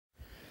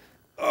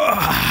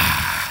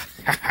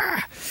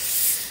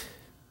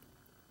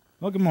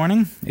Well, good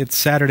morning. It's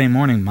Saturday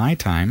morning, my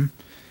time.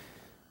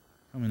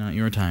 Probably not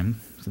your time,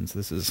 since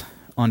this is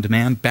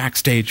on-demand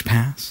Backstage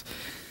Pass.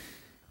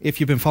 If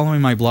you've been following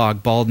my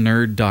blog,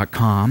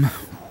 baldnerd.com,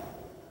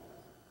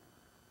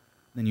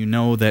 then you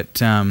know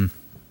that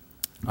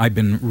I've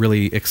been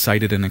really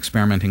excited and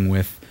experimenting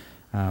with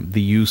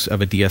the use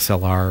of a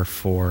DSLR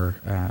for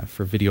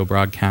video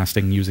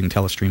broadcasting using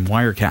Telestream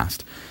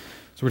Wirecast.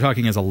 So we're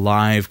talking as a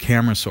live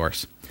camera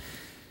source.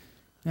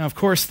 Now, of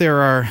course, there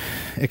are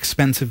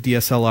expensive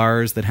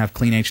DSLRs that have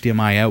clean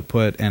HDMI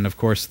output, and of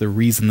course, the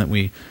reason that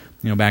we,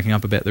 backing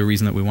up a bit, the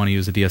reason that we want to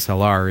use a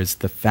DSLR is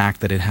the fact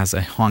that it has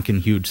a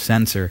honkin' huge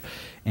sensor,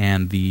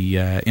 and the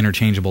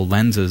interchangeable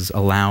lenses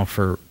allow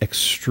for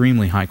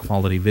extremely high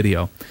quality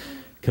video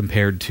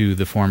compared to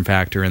the form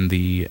factor and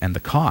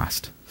the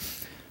cost.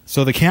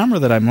 So the camera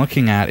that I'm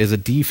looking at is a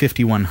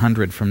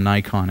D5100 from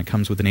Nikon. It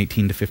comes with an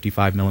 18 to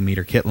 55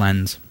 millimeter kit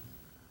lens,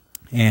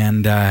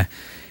 and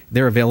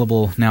they're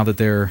available now that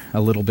they're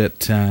a little bit,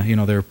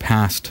 they're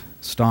past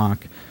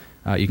stock.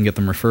 You can get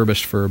them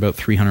refurbished for about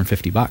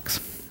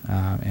 $350,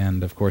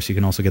 and of course you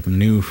can also get them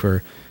new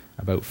for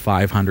about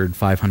 $500,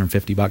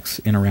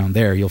 $550 in around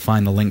there. You'll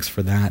find the links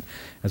for that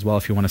as well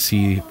if you want to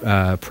see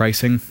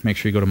pricing. Make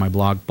sure you go to my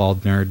blog,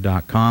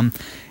 baldnerd.com,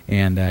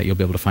 and you'll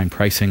be able to find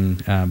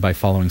pricing by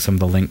following some of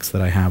the links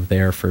that I have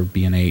there for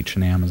B&H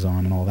and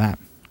Amazon and all that.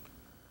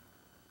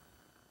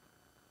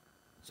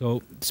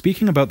 So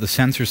speaking about the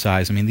sensor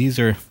size, I mean, these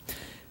are,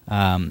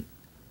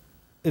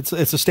 it's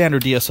a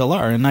standard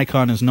DSLR, and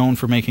Nikon is known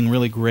for making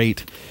really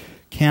great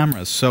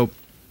cameras. So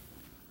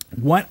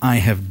what I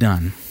have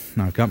done,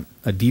 now I've got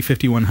a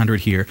D5100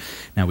 here.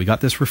 Now we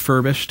got this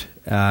refurbished,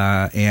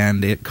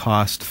 and it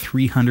cost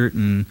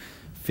 $350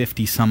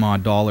 some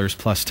odd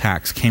plus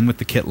tax. Came with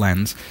the kit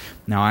lens.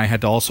 Now I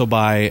had to also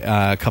buy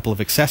a couple of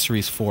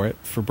accessories for it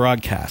for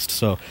broadcast.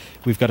 So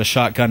we've got a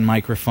shotgun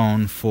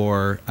microphone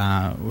for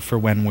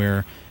when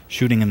we're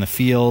shooting in the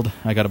field.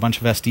 I got a bunch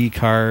of SD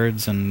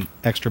cards and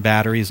extra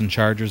batteries and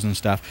chargers and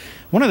stuff.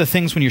 One of the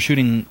things when you're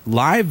shooting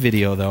live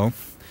video, though,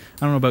 I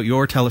don't know about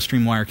your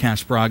Telestream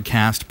Wirecast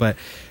broadcast, but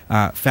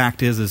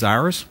fact is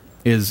ours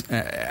is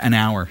an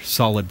hour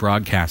solid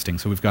broadcasting.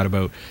 So we've got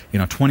about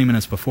 20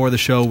 minutes before the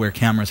show where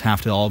cameras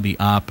have to all be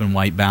up and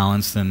white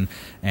balanced, and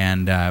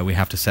we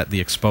have to set the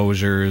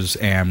exposures,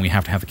 and we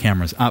have to have the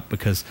cameras up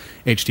because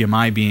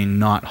HDMI being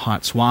not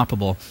hot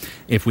swappable,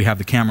 if we have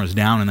the cameras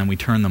down and then we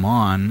turn them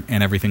on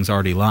and everything's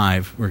already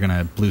live, we're going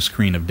to blue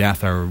screen of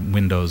death our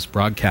Windows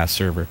broadcast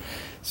server.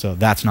 So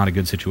that's not a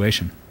good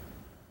situation.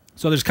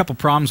 So there's a couple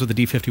problems with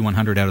the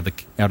D5100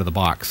 out of the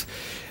box.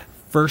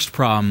 First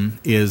problem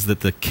is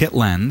that the kit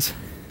lens,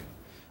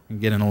 I'm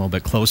getting a little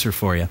bit closer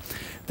for you.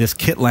 This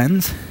kit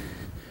lens,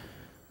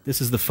 this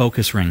is the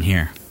focus ring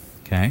here,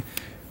 okay?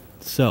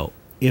 So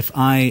if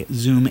I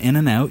zoom in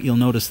and out, you'll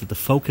notice that the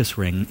focus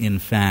ring, in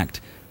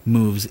fact,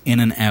 moves in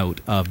and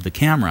out of the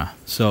camera.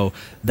 So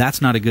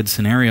that's not a good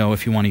scenario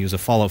if you want to use a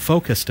follow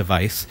focus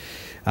device,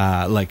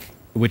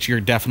 which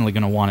you're definitely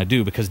going to want to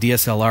do, because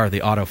DSLR, the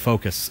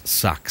autofocus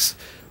sucks.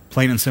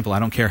 Plain and simple. I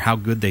don't care how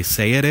good they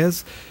say it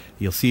is.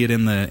 You'll see it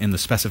in the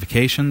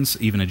specifications.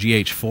 Even a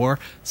GH4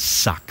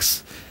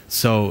 sucks.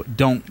 So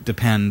don't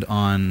depend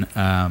on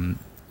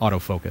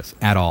autofocus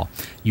at all.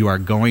 You are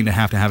going to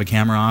have a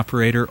camera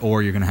operator,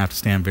 or you're going to have to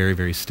stand very,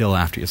 very still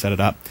after you set it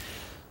up.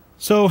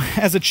 So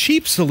as a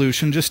cheap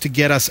solution, just to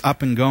get us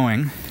up and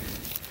going,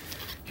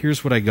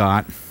 here's what I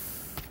got.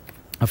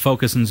 A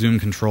focus and zoom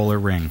controller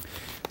ring.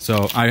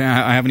 So I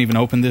haven't even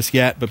opened this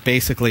yet, but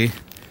basically,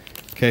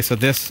 okay, so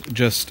this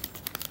just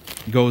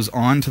goes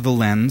onto the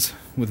lens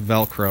with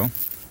Velcro.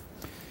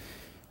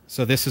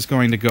 So this is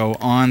going to go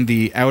on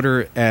the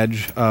outer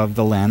edge of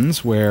the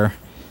lens where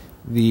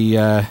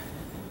the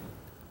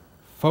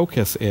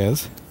focus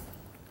is.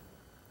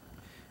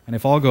 And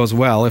if all goes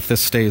well, if this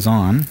stays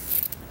on,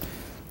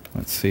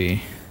 let's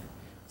see,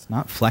 it's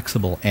not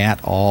flexible at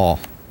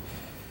all.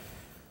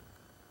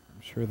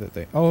 I'm sure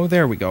that oh,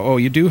 there we go. Oh,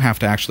 you do have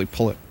to actually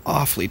pull it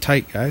awfully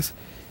tight, guys.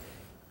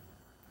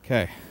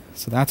 Okay,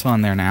 so that's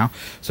on there now.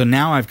 So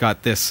now I've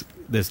got this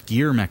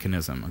gear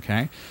mechanism,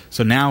 okay?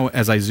 So now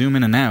as I zoom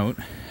in and out,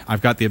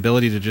 I've got the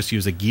ability to just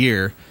use a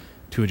gear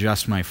to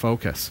adjust my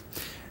focus.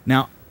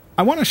 Now,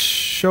 I want to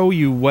show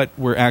you what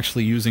we're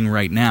actually using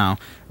right now.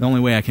 The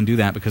only way I can do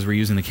that, because we're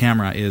using the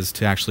camera, is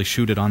to actually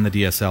shoot it on the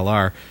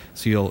DSLR.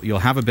 So you'll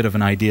have a bit of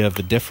an idea of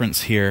the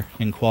difference here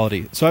in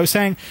quality. So I was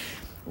saying,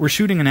 we're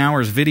shooting an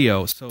hour's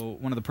video, so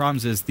one of the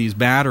problems is these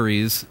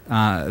batteries,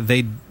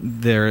 they're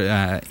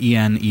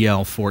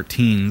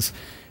EL14s,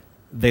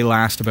 they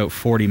last about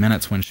 40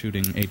 minutes when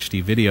shooting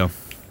HD video.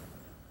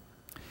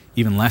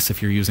 Even less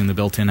if you're using the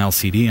built-in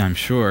LCD, I'm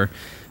sure.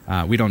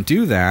 We don't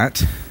do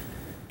that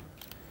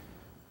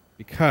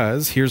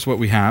because here's what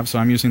we have. So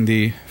I'm using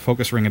the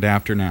focus ring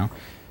adapter now.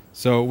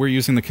 So we're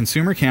using the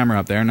consumer camera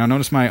up there. Now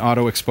notice my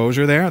auto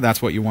exposure there.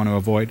 That's what you want to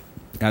avoid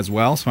as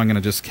well. So I'm going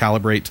to just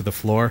calibrate to the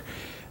floor.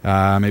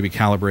 Maybe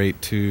calibrate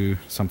to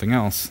something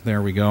else.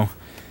 There we go.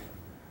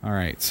 All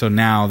right, so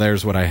now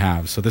there's what I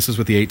have. So this is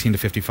with the 18 to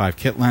 55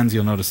 kit lens.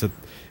 You'll notice that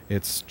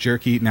it's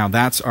jerky. Now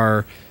that's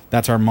our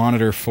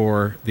monitor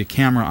for the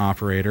camera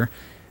operator,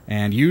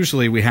 and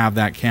usually we have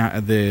that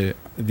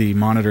the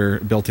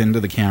monitor built into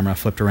the camera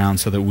flipped around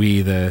so that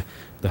we, the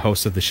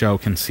host of the show,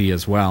 can see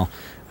as well.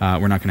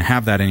 We're not going to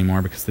have that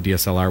anymore because the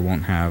DSLR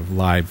won't have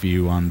live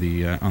view on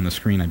the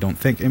screen. I don't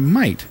think it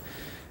might.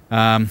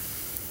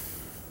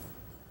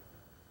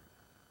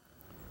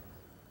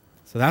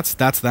 So that's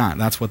that.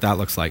 That's what that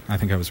looks like. I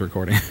think I was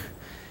recording.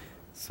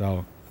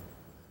 So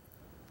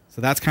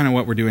that's kind of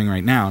what we're doing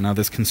right now. Now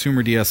this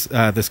consumer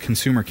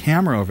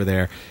camera over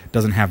there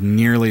doesn't have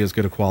nearly as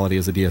good a quality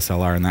as a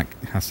DSLR, and that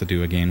has to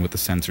do again with the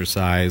sensor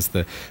size,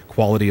 the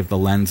quality of the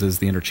lenses,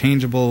 the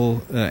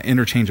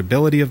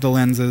interchangeability of the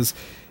lenses,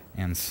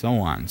 and so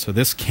on. So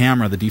this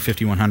camera, the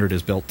D5100,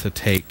 is built to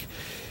take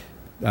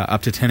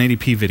up to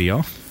 1080p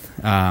video.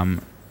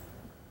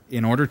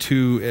 In order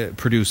to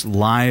produce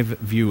live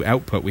view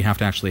output, we have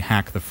to actually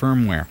hack the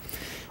firmware.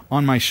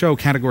 On my show,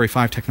 Category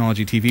 5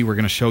 Technology TV, we're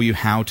going to show you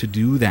how to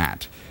do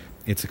that.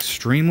 It's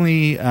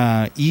extremely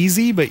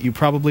easy, but you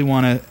probably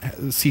want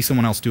to see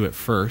someone else do it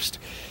first.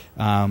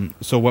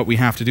 So what we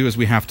have to do is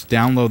we have to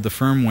download the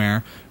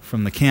firmware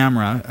from the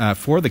camera,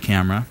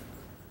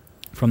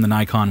 from the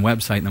Nikon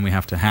website, and then we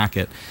have to hack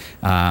it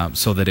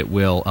so that it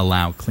will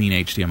allow clean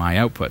HDMI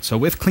output. So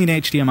with clean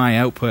HDMI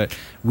output,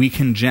 we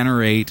can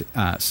generate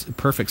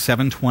perfect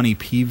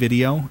 720p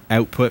video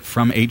output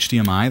from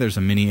HDMI. There's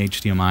a mini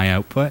HDMI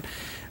output.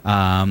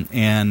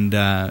 And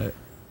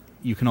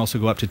you can also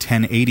go up to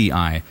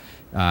 1080i.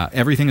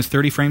 Everything is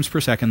 30 frames per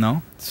second,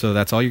 though, so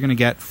that's all you're going to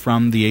get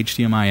from the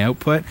HDMI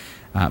output.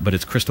 But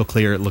it's crystal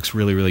clear. It looks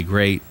really, really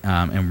great,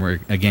 and we're,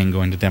 again,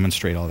 going to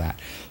demonstrate all that.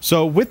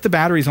 So with the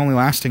batteries only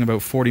lasting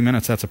about 40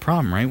 minutes, that's a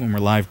problem, right, when we're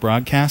live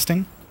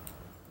broadcasting?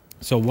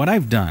 So what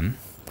I've done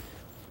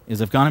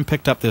is I've gone and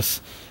picked up this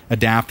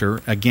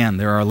adapter. Again,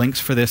 there are links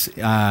for this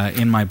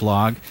in my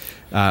blog,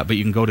 but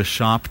you can go to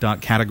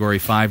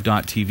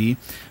shop.category5.tv.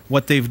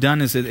 What they've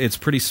done is it's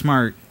pretty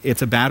smart.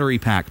 It's a battery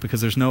pack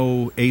because there's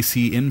no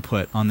AC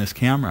input on this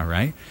camera,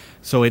 right?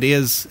 So it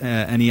is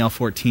an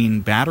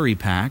EL14 battery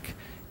pack,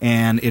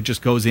 and it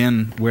just goes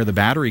in where the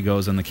battery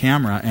goes on the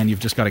camera, and you've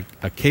just got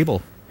a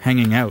cable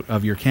hanging out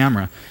of your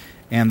camera,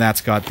 and that's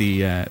got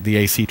the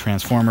AC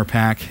transformer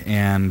pack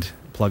and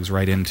plugs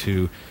right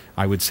into,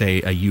 I would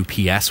say, a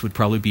UPS would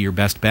probably be your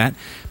best bet.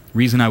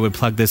 Reason I would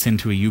plug this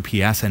into a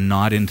UPS and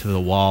not into the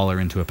wall or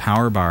into a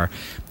power bar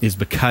is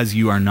because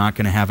you are not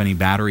going to have any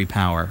battery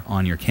power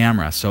on your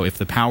camera. So if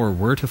the power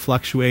were to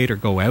fluctuate or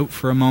go out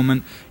for a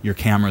moment, your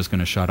camera is going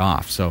to shut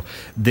off. So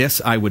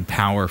this I would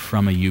power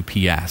from a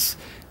UPS.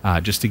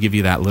 Just to give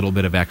you that little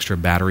bit of extra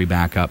battery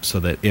backup so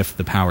that if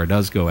the power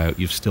does go out,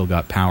 you've still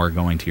got power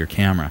going to your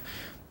camera.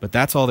 But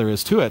that's all there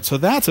is to it. So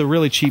that's a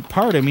really cheap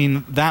part. I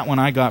mean, that one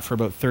I got for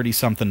about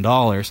 $30-something.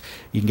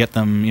 You can get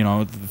them,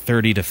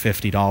 $30 to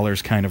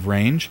 $50 kind of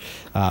range.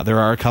 There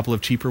are a couple of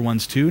cheaper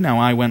ones too. Now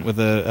I went with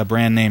a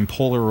brand name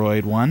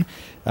Polaroid one,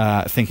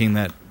 thinking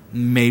that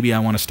maybe I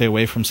want to stay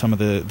away from some of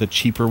the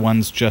cheaper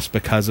ones just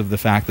because of the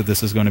fact that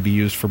this is going to be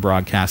used for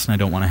broadcast, and I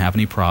don't want to have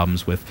any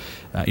problems with,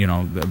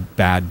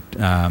 bad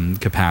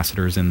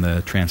capacitors in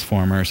the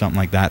transformer or something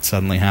like that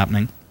suddenly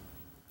happening.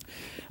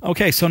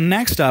 Okay, so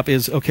next up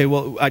is,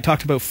 I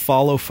talked about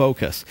follow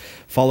focus.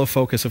 Follow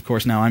focus, of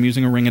course, now I'm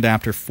using a ring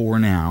adapter for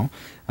now.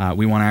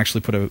 We want to actually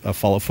put a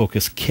follow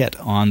focus kit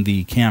on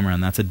the camera,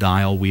 and that's a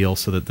dial wheel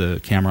so that the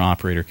camera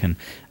operator can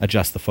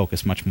adjust the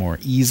focus much more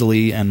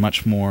easily and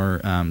much more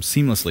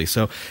seamlessly.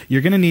 So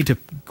you're going to need to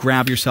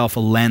grab yourself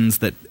a lens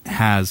that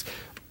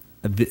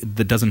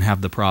doesn't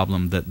have the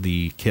problem that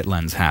the kit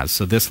lens has.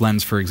 So this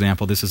lens, for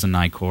example, this is a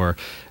Nikkor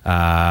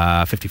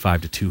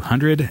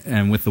 55-200,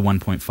 and with the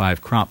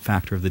 1.5 crop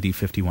factor of the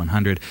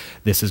D5100,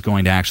 this is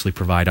going to actually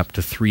provide up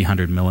to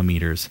 300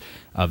 millimeters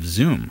of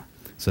zoom.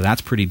 So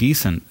that's pretty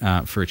decent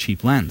for a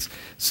cheap lens.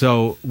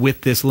 So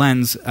with this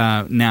lens,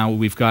 now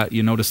we've got,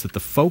 you notice that the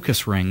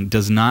focus ring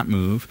does not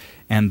move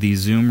and the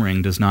zoom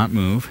ring does not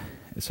move.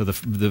 So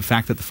the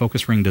fact that the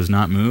focus ring does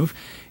not move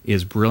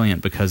is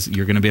brilliant because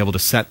you're going to be able to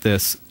set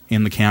this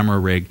in the camera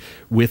rig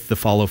with the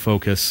follow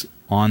focus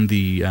on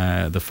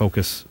the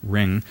focus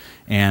ring,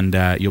 and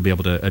you'll be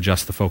able to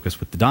adjust the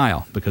focus with the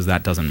dial because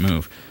that doesn't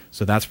move.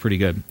 So that's pretty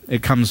good.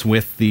 It comes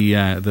with the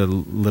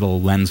little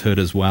lens hood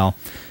as well.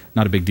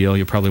 Not a big deal.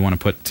 You'll probably want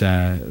to put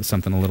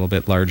something a little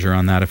bit larger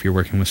on that if you're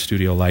working with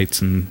studio lights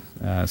and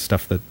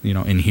stuff that,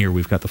 in here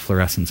we've got the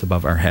fluorescence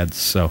above our heads,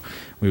 so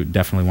we would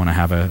definitely want to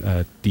have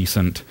a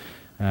decent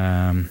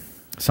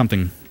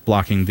something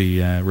blocking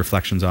the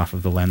reflections off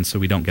of the lens so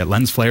we don't get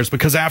lens flares,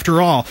 because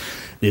after all,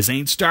 this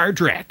ain't Star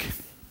Trek.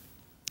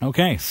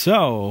 Okay,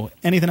 so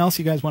anything else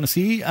you guys want to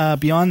see?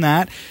 Beyond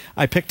that,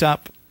 I picked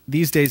up,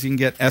 these days you can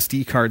get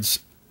SD cards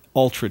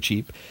ultra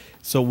cheap.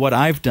 So what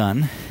I've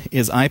done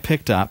is I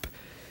picked up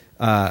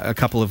a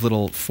couple of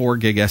little 4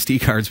 gig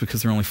SD cards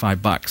because they're only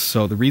 $5.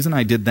 So the reason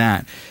I did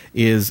that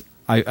is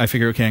I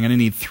figure, okay, I'm going to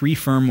need 3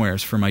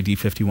 firmwares for my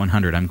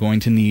D5100. I'm going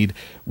to need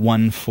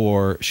one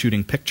for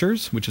shooting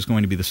pictures, which is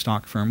going to be the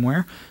stock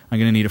firmware. I'm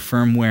going to need a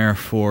firmware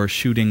for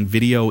shooting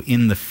video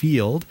in the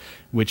field,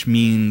 which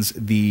means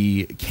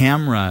the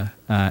camera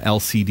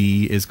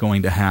LCD is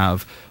going to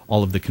have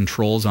all of the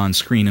controls on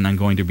screen, and I'm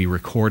going to be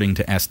recording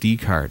to SD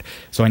card.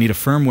 So I need a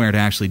firmware to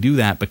actually do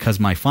that, because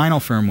my final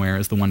firmware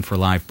is the one for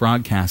live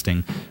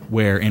broadcasting,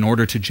 where in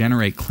order to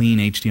generate clean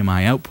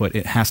HDMI output,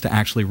 it has to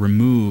actually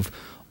remove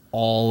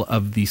all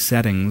of the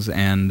settings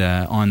and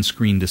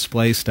on-screen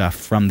display stuff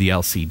from the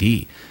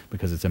LCD,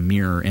 because it's a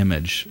mirror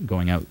image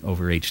going out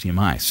over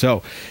HDMI.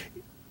 So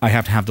I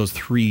have to have those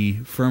 3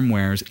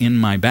 firmwares in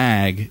my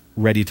bag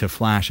ready to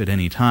flash at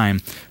any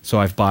time. So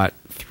I've bought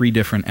 3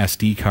 different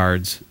SD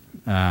cards,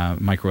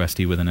 micro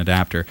SD with an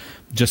adapter,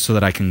 just so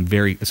that I can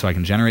generate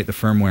the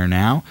firmware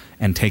now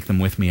and take them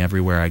with me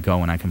everywhere I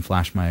go, and I can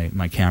flash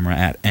my camera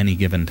at any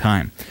given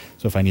time.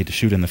 So if I need to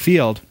shoot in the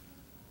field,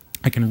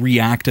 I can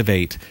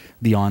reactivate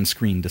the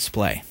on-screen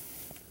display.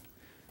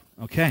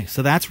 Okay,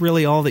 so that's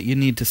really all that you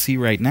need to see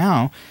right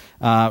now.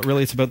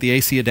 Really, it's about the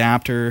AC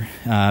adapter,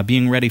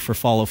 being ready for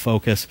follow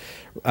focus.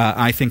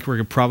 I think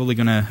we're probably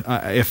going to,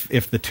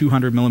 if the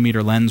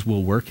 200mm lens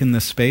will work in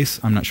this space,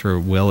 I'm not sure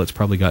it will. It's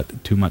probably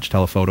got too much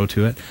telephoto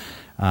to it.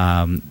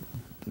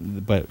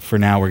 But for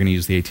now, we're going to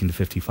use the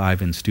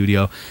 18-55 in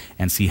studio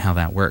and see how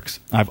that works.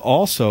 I've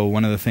also,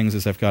 one of the things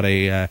is I've got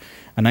a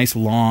nice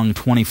long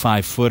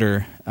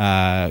 25-footer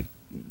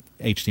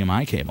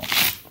HDMI cable,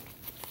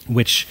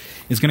 which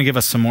is going to give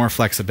us some more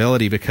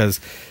flexibility, because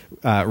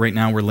right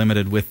now we're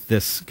limited with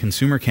this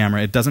consumer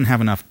camera. It doesn't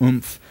have enough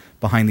oomph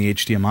behind the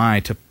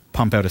HDMI to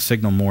pump out a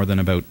signal more than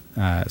about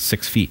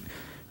 6 feet.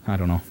 I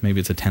don't know, maybe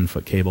it's a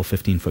 10-foot cable,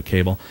 15-foot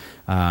cable.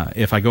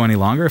 If I go any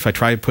longer, if I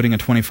try putting a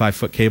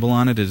 25-foot cable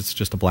on it, it's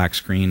just a black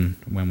screen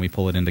when we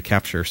pull it into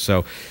capture.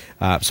 So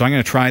I'm going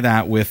to try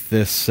that with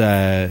this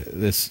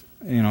this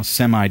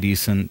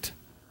semi-decent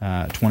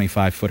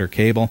 25-footer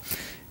cable,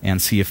 and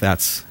see if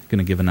that's going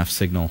to give enough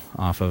signal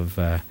off of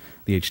the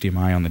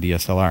HDMI on the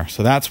DSLR.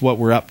 So that's what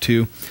we're up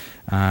to.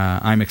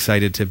 I'm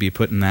excited to be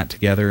putting that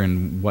together,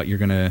 and what you're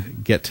going to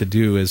get to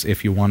do is,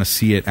 if you want to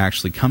see it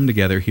actually come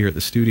together here at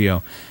the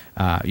studio,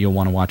 you'll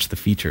want to watch the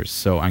features.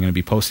 So I'm going to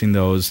be posting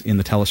those in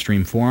the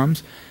Telestream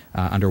forums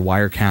under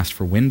Wirecast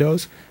for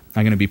Windows.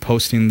 I'm going to be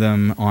posting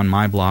them on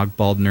my blog,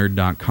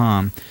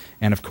 baldnerd.com.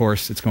 And of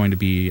course, it's going to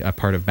be a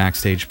part of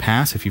Backstage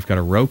Pass. If you've got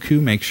a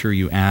Roku, make sure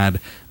you add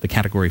the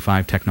Category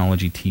 5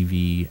 Technology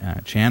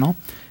TV channel,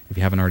 if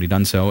you haven't already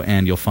done so.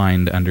 And you'll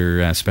find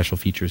under special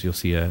features, you'll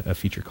see a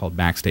feature called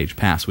Backstage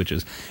Pass, which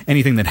is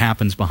anything that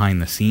happens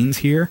behind the scenes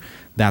here,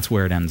 that's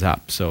where it ends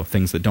up. So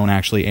things that don't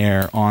actually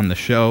air on the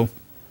show,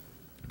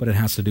 but it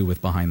has to do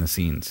with behind the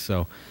scenes.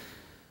 So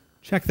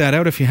check that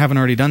out if you haven't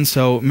already done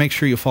so. Make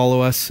sure you follow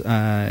us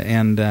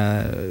and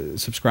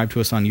subscribe to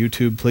us on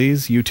YouTube,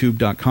 please.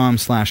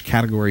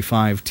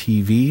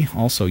 YouTube.com/Category5TV.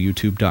 Also,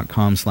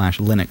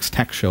 YouTube.com/Linux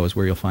Tech Show is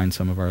where you'll find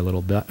some of our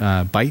little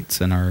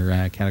bites in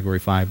our Category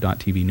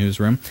 5.tv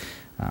newsroom.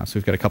 So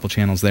we've got a couple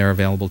channels there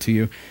available to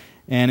you.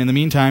 And in the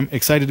meantime,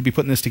 excited to be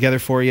putting this together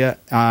for you.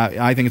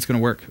 I think it's going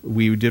to work.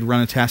 We did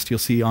run a test. You'll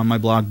see on my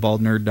blog,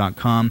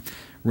 baldnerd.com.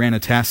 Ran a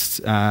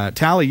test.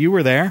 Tally, you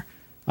were there.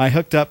 I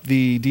hooked up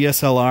the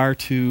DSLR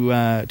to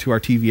our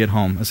TV at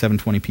home, a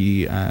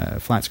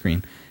 720p flat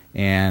screen,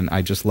 and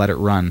I just let it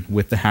run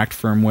with the hacked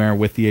firmware,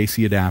 with the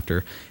AC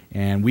adapter.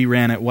 And we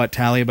ran it, what,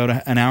 Tally,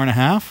 about an hour and a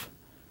half?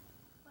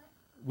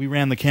 We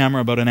ran the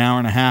camera about an hour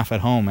and a half at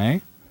home,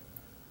 eh?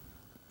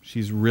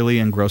 She's really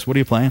engrossed. What are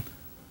you playing?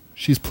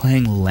 She's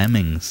playing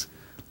Lemmings.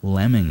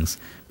 Lemmings.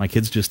 My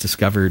kids just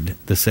discovered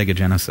the Sega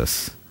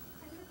Genesis,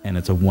 and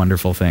it's a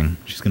wonderful thing.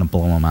 She's going to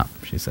blow them up,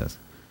 she says.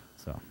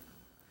 So,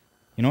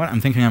 you know what?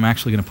 I'm thinking I'm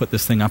actually going to put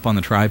this thing up on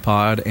the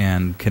tripod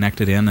and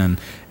connect it in and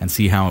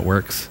see how it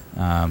works.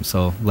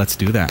 So let's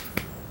do that.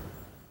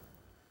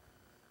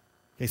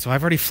 Okay, so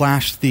I've already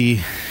flashed the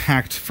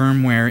hacked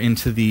firmware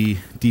into the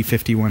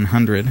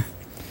D5100.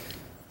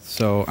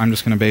 So I'm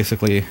just going to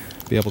basically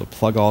be able to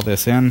plug all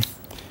this in,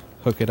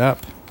 hook it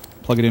up,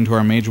 plug it into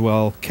our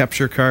Magewell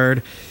capture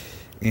card,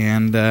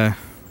 and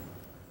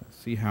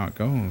see how it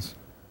goes.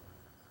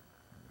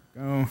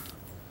 There we go.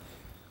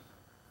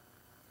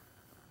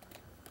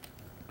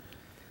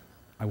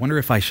 I wonder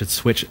if I should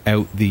switch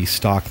out the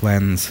stock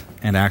lens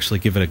and actually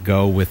give it a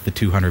go with the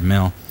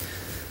 200mm.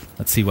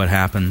 Let's see what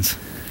happens.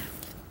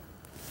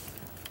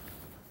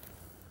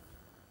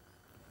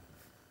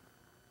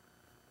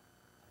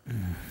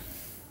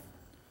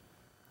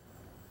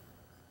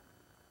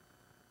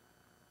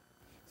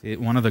 See,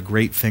 one of the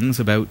great things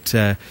about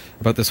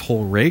this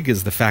whole rig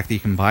is the fact that you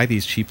can buy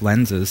these cheap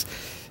lenses.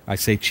 I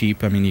say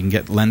cheap, I mean you can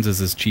get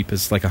lenses as cheap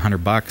as like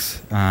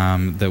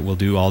 $100 that will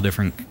do all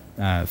different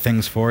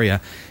things for you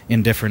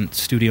in different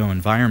studio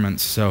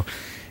environments. So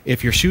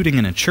if you're shooting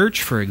in a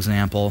church, for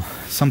example,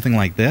 something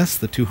like this,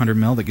 the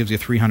 200mm that gives you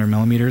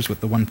 300mm with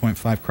the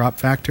 1.5 crop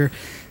factor,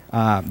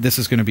 this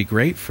is going to be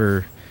great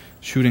for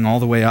shooting all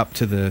the way up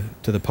to the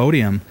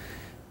podium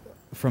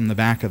from the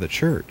back of the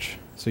church.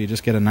 So you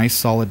just get a nice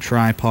solid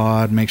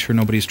tripod, make sure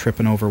nobody's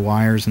tripping over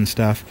wires and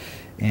stuff,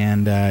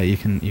 and you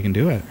can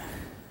do it.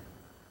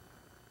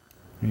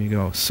 There you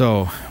go.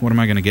 So what am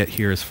I going to get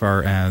here as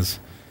far as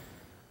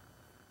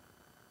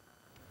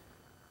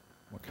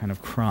what kind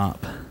of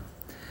crop?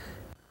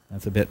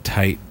 That's a bit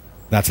tight.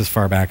 That's as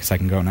far back as I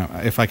can go now.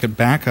 If I could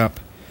back up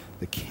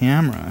the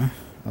camera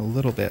a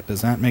little bit,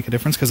 does that make a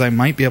difference? Because I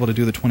might be able to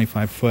do the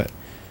 25-foot.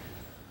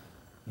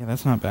 Yeah,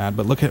 that's not bad,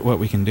 but look at what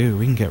we can do.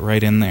 We can get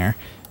right in there.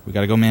 We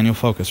got to go manual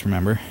focus,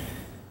 remember?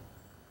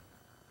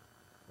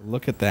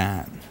 Look at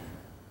that.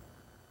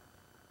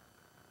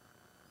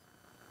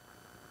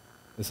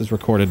 This is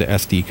recorded to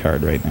SD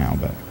card right now,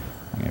 but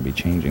I'm going to be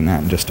changing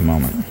that in just a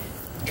moment.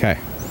 Okay.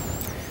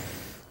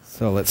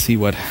 So let's see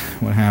what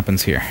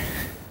happens here.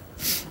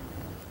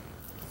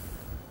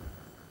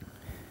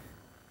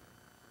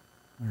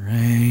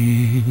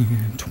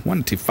 Alright,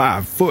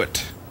 25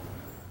 foot.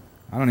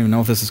 I don't even know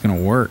if this is going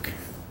to work.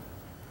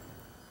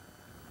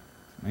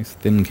 Nice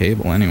thin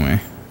cable anyway.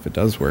 If it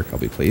does work, I'll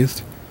be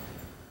pleased.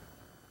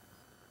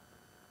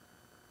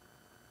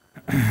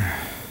 Pop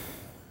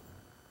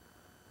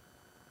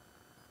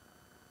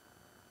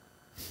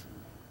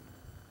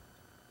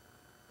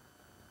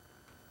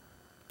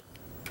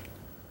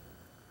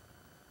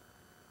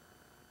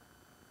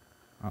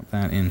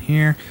that in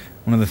here.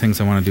 One of the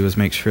things I want to do is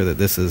make sure that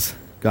this has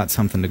got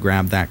something to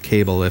grab that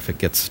cable if it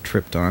gets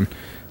tripped on.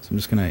 So I'm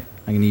going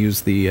to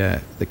use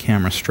the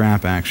camera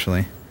strap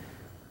actually,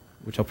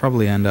 which I'll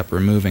probably end up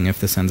removing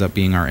if this ends up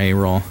being our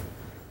A-roll.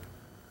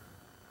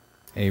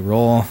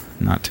 A-roll,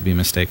 not to be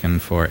mistaken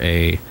for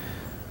a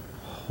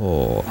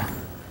hole.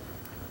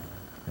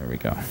 There we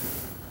go.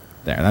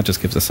 There, that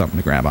just gives us something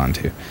to grab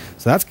onto.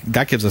 So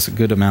that gives us a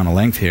good amount of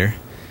length here.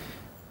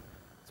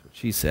 That's what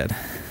she said.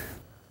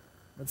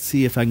 Let's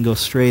see if I can go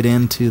straight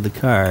into the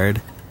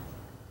card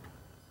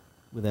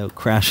without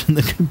crashing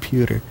the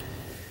computer.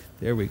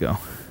 There we go.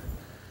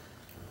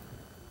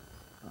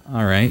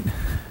 Alright.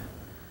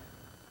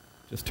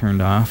 Just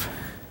turned off.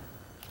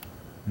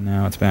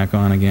 Now it's back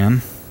on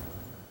again.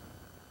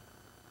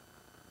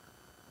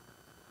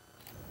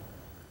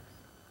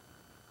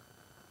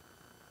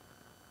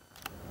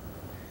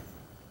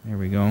 There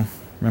we go.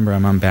 Remember,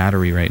 I'm on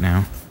battery right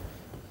now.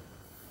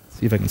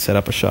 See if I can set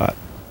up a shot.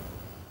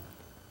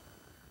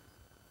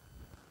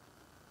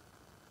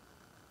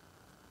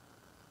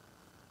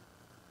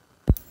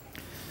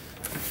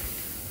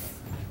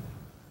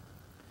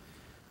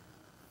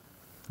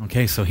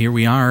 Okay, so here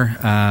we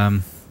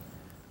are,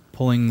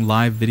 pulling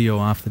live video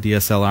off the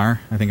DSLR.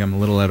 I think I'm a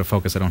little out of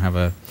focus. I don't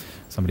have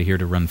somebody here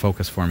to run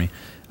focus for me.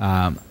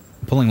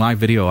 Pulling live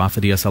video off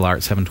the DSLR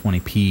at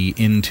 720p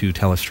into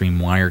Telestream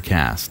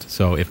Wirecast.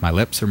 So if my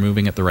lips are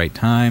moving at the right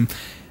time,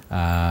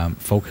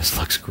 focus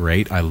looks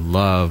great. I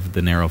love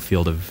the narrow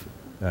field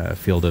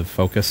of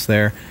focus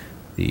there,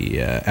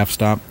 the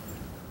f-stop.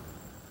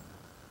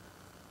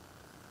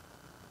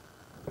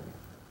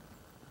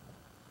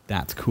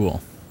 That's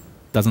cool.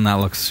 Doesn't that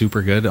look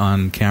super good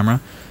on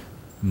camera?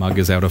 Mug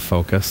is out of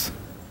focus.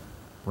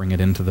 Bring it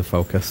into the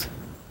focus.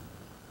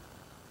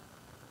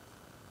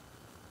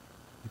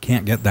 You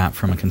can't get that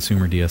from a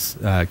consumer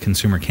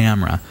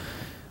camera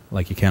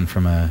like you can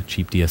from a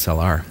cheap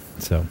DSLR.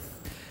 So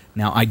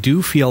now I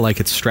do feel like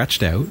it's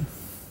stretched out.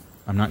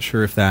 I'm not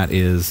sure if that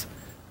is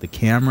the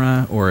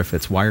camera or if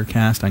it's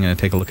Wirecast. I'm going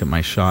to take a look at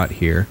my shot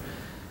here.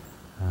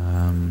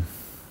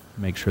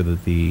 Make sure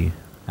that the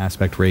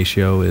aspect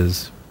ratio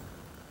is...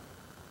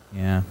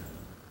 Yeah.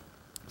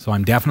 So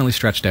I'm definitely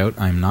stretched out.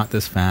 I'm not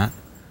this fat.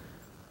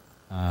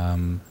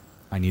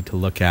 I need to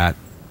look at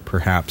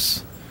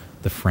perhaps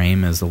the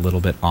frame is a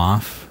little bit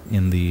off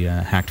in the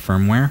hacked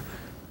firmware.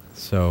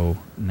 So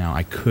now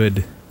I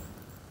could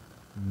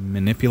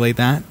manipulate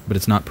that, but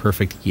it's not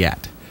perfect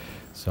yet.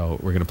 So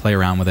we're going to play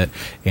around with it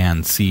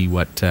and see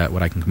what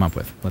I can come up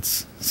with.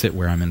 Let's sit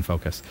where I'm in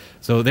focus.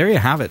 So there you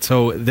have it.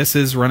 So this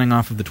is running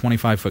off of the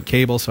 25-foot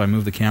cable, so I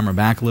move the camera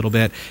back a little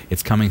bit.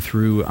 It's coming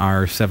through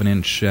our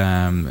 7-inch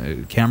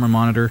camera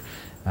monitor,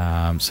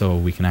 so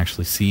we can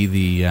actually see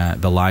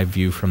the live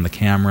view from the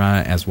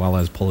camera as well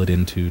as pull it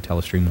into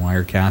Telestream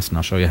Wirecast, and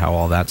I'll show you how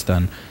all that's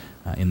done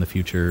in the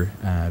future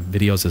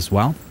videos as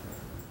well.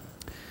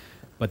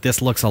 But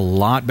this looks a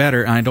lot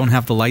better. I don't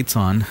have the lights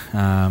on.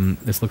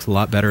 This looks a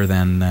lot better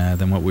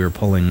than what we were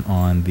pulling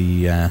on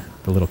the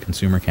little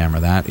consumer camera.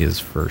 That is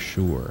for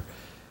sure.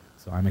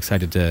 So I'm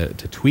excited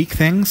to tweak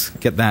things,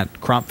 get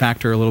that crop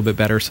factor a little bit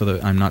better so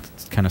that I'm not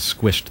kind of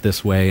squished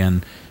this way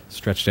and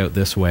stretched out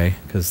this way,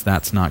 because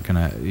that's not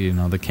going to, you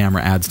know, the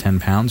camera adds 10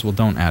 pounds. Well,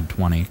 don't add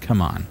 20.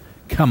 Come on.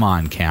 Come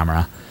on,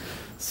 camera.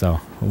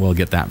 So we'll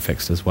get that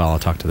fixed as well. I'll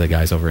talk to the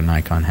guys over at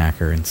Nikon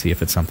Hacker and see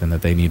if it's something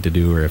that they need to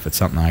do or if it's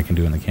something I can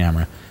do in the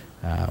camera.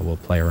 We'll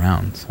play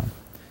around. So, all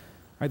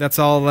right, that's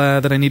all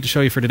that I need to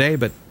show you for today,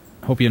 but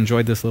hope you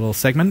enjoyed this little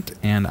segment,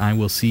 and I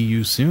will see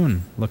you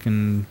soon,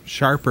 looking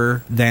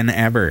sharper than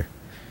ever.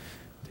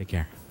 Take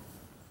care.